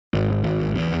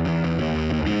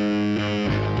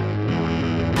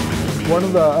One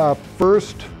of the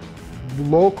first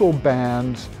local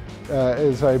bands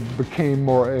as I became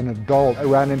more an adult, I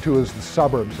ran into was the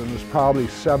Suburbs, and it was probably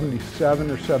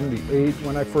 77 or 78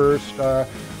 when I first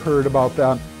heard about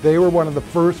them. They were one of the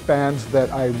first bands that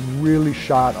I really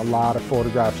shot a lot of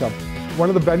photographs of. One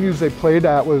of the venues they played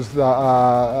at was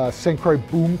the St. Croix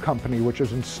Boom Company, which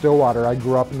is in Stillwater. I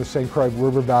grew up in the St. Croix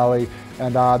River Valley,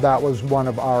 and that was one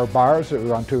of our bars that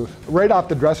we went to. Right off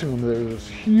the dressing room, there was this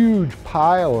huge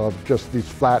pile of just these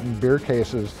flattened beer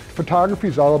cases. Photography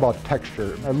is all about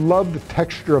texture. I love the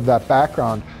texture of that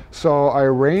background, so I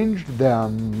arranged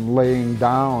them laying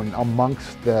down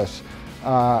amongst this.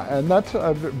 And that's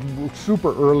a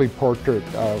super early portrait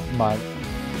of mine.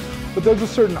 But there's a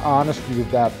certain honesty of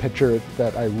that picture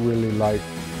that I really like.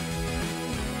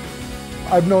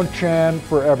 I've known Chan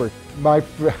forever. My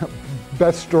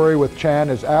best story with Chan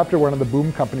is after one of the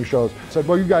Boom Company shows, I said,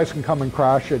 well, you guys can come and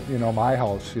crash at, my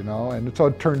house, And so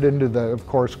it turned into the, of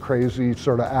course, crazy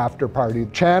sort of after party.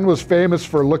 Chan was famous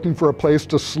for looking for a place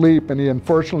to sleep, and he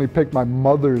unfortunately picked my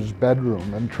mother's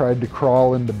bedroom and tried to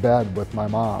crawl into bed with my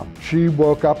mom. She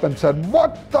woke up and said,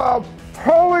 what the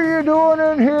hell are you doing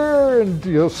in here?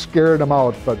 And scared him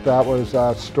out, but that was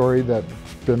a story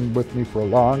that's been with me for a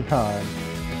long time.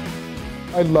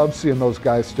 I love seeing those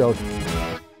guys still.